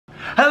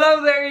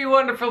Hello there, you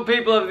wonderful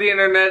people of the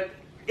internet.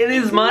 It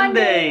is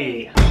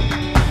Monday.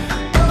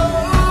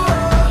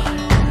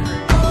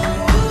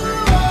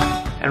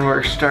 And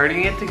we're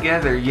starting it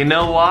together. You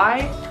know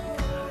why?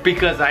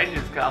 Because I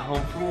just got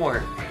home from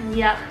work.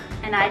 Yep,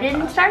 and I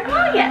didn't start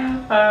call yet.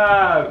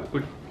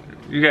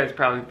 You guys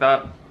probably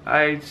thought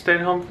I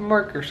stayed home from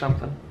work or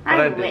something. But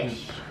I didn't.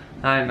 Wish.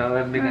 I know,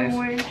 that'd be nice.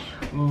 Wish.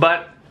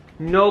 But,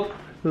 nope,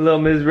 little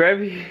Ms.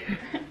 Revy.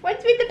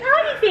 What's with the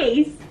pouty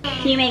face?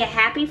 Can you make a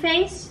happy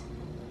face?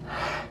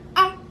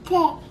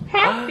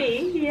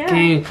 Happy, yeah.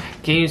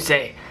 Can you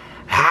say,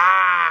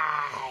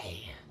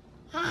 hi?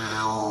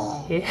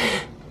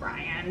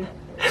 Ryan.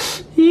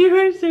 You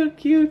are so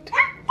cute.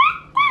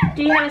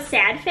 Do you have a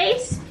sad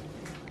face?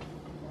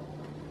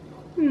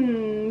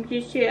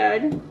 Just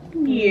sad.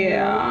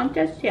 Yeah,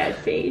 that's sad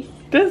face.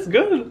 That's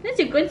good. That's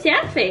a good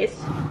sad face.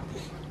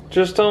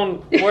 Just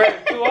don't wear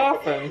it too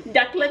often.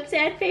 Duck lip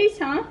sad face,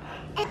 huh?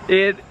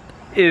 It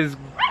is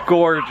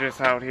gorgeous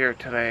out here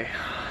today.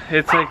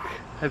 It's like,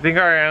 I think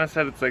Arianna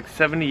said it's like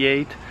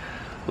 78.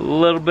 A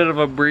little bit of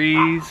a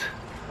breeze.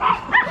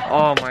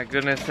 Oh my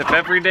goodness, if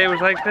every day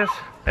was like this,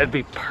 that'd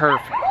be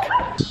perfect.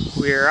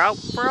 We're out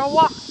for a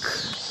walk.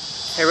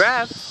 Hey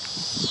Rev.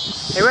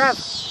 Hey Rev.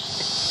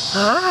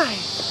 Hi.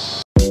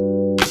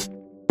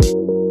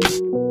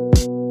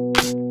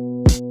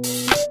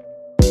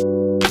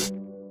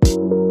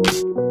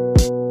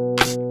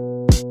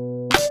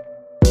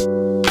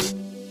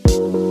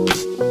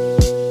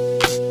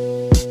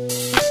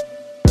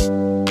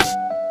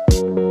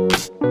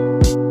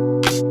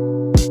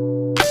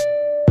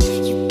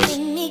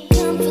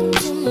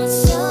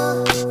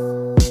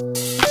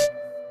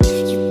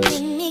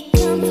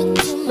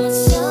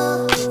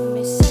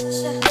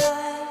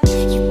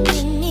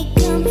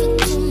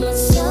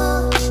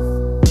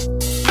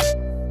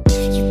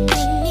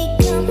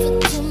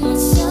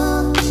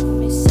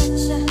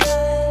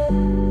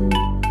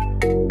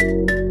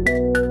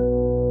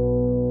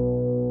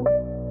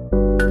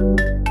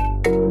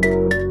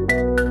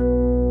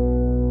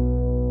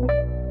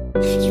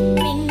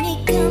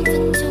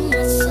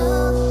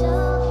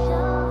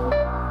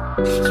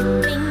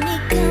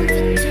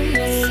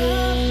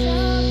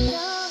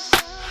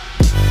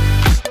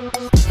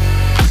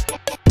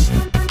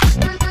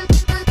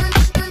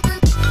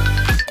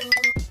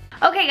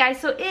 Okay guys,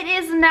 so it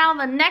is now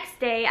the next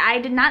day. I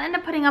did not end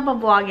up putting up a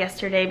vlog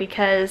yesterday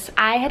because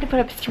I had to put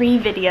up 3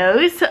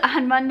 videos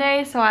on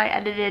Monday, so I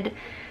edited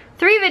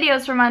 3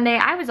 videos for Monday.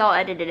 I was all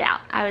edited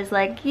out. I was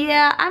like,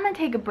 yeah, I'm gonna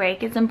take a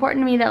break. It's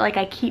important to me that like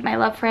I keep my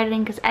love for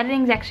editing because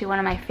editing is actually one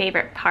of my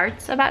favorite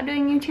parts about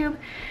doing YouTube.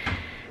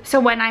 So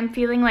when I'm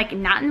feeling like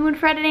not in the mood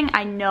for editing,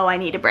 I know I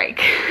need a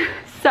break.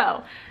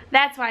 So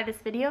that's why this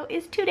video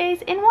is 2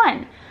 days in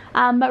one.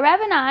 But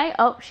Rev and I,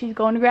 oh, she's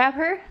going to grab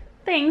her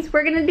things.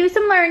 We're gonna do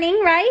some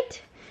learning,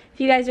 right? If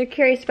you guys are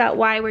curious about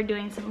why we're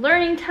doing some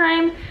learning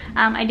time,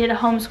 I did a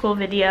homeschool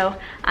video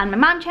on my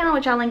mom channel,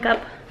 which I'll link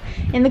up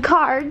in the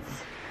cards.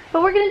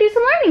 But we're gonna do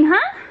some learning,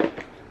 huh?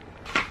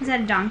 Is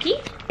that a donkey?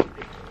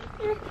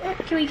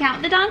 Can we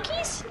count the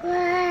donkeys? 1.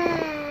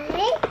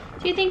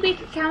 Do you think we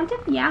could count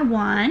them? Yeah,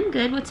 1.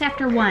 Good. What's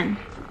after 1?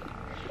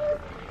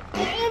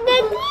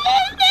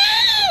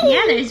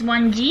 Yeah, there's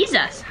 1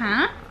 Jesus,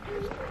 huh?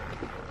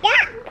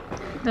 Yeah.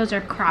 Those are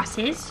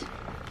crosses.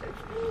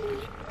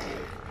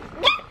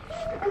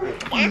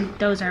 And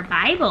those are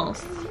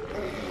Bibles.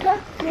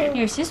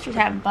 Your sister's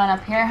having fun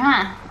up here,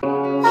 huh?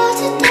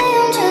 Today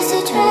I'm just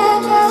a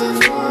traveler.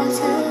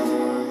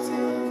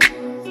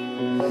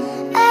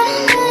 I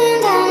don't know you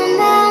down a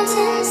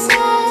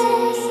mountainside.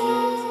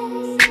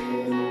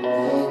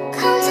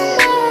 Come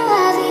tomorrow,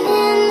 I'll be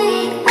in the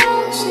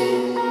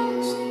ocean.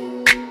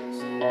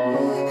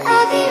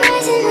 I'll be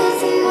rising with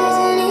the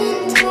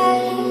morning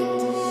tide.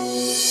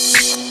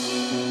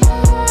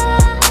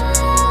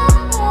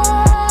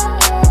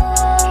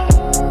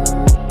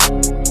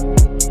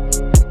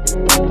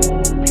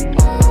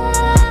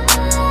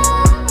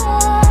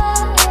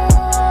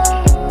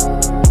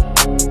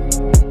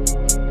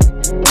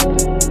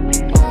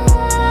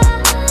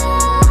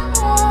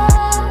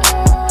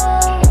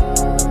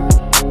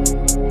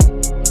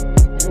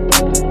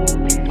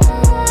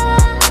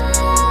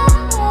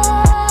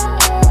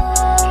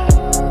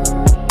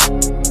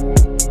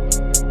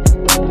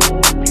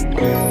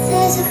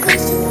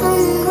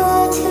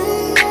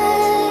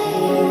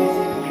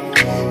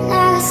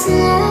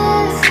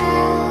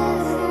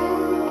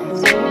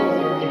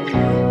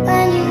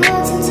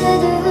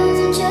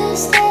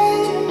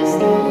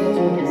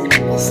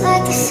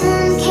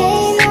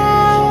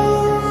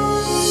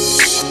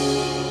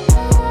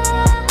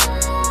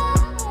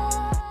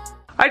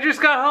 I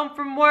just got home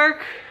from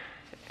work,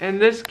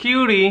 and this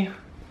cutie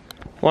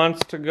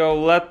wants to go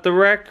let the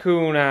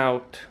raccoon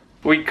out.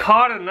 We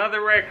caught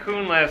another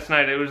raccoon last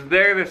night. It was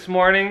there this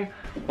morning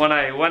when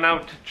I went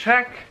out to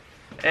check,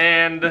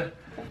 and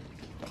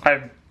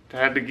I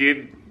had to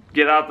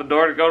get out the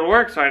door to go to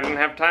work, so I didn't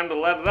have time to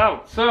let it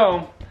out.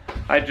 So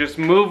I just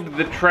moved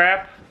the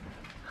trap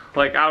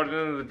like out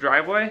into the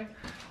driveway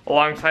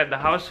alongside the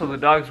house so the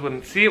dogs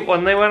wouldn't see it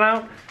when they went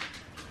out.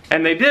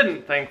 And they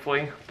didn't,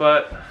 thankfully,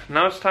 but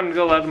now it's time to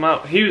go let him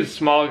out. He was a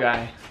small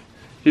guy.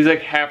 He's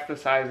like half the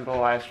size of the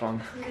last one.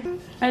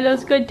 Are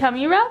those good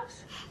tummy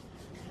rubs?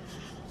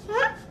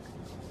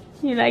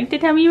 You like the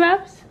tummy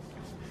rubs?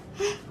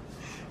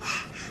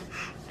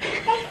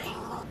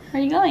 Where are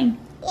you going?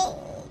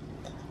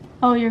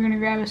 Oh, you're gonna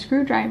grab a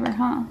screwdriver,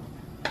 huh?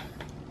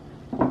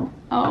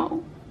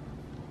 Oh.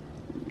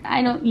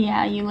 I don't,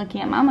 yeah, you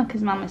looking at Mama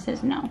because Mama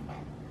says no.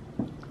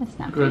 That's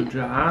not good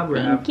job,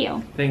 Rev. Thank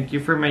you. Thank you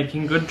for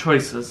making good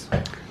choices.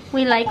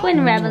 We like when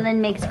Revelynne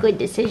makes good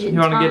decisions. You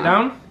want to get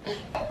down?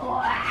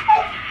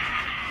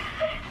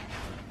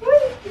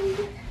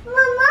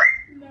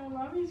 No,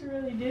 Mommy's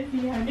really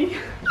dizzy, honey.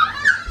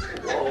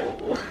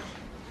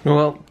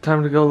 Well,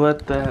 time to go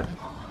let that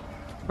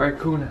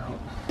raccoon out.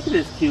 Look at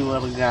this cute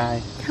little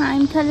guy.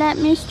 Time to let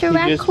Mr.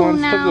 Raccoon He just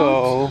wants out. to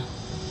go.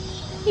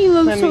 He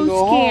looks Let me so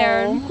go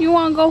scared. home. You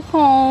want to go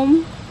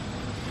home?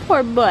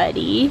 Poor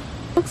buddy.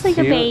 Looks like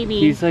a baby.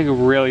 He's like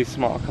really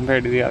small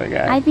compared to the other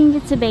guy. I think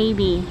it's a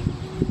baby.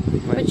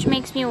 Which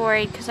makes me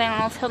worried because I don't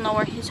know if he'll know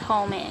where his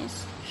home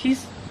is.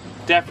 He's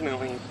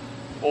definitely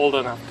old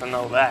enough to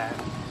know that.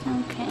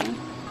 Okay.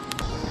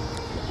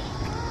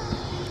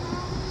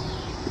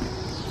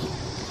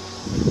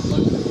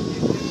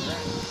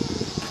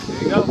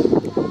 There you go.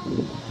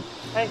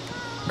 Hey,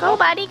 Go,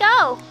 buddy,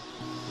 go.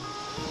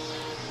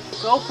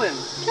 it's open.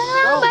 Turn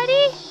around, Go.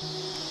 buddy.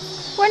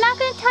 We're not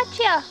going to touch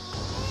you.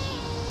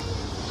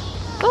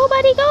 Go,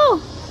 buddy,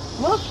 go.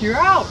 Look, you're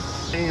out.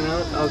 Hanging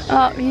out. Okay.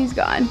 Oh, he's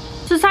gone.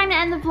 So it's time to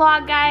end the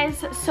vlog,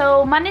 guys.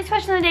 So Monday's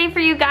question of the day for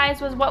you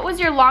guys was, what was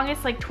your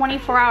longest like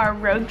 24-hour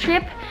road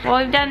trip?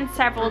 Well, we've done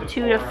several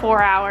 2 to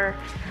 4 hour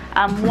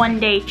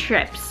one-day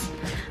trips.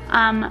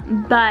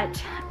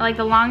 But like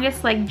the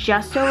longest like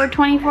just over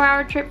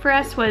 24-hour trip for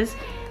us was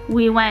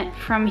we went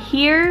from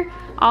here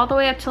all the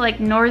way up to like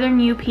northern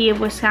UP of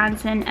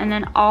Wisconsin and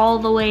then all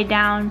the way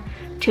down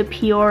to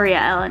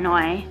Peoria,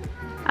 Illinois.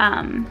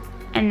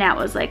 And that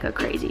was like a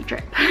crazy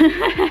trip.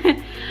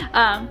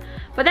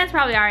 But that's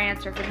probably our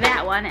answer for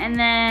that one. And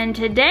then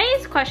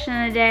today's question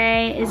of the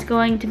day is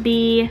going to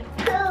be,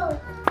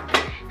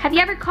 have you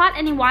ever caught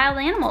any wild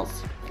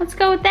animals? Let's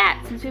go with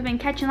that, since we've been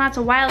catching lots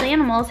of wild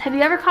animals. Have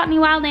you ever caught any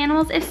wild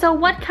animals? If so,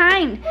 what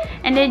kind?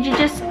 And did you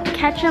just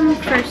catch them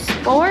for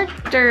sport,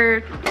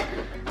 or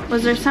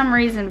was there some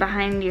reason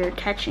behind your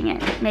catching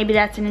it? Maybe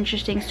that's an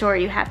interesting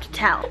story you have to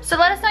tell. So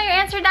let us know your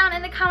answer down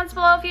in the comments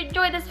below. If you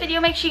enjoyed this video,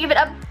 make sure you give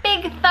it a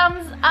big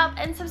thumbs up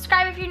and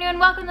subscribe if you're new, and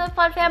welcome to the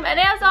Flood Fam. And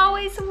as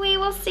always, we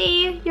will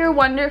see your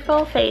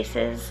wonderful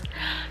faces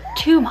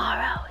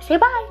tomorrow. Say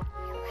bye.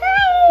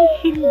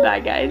 Bye,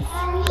 guys.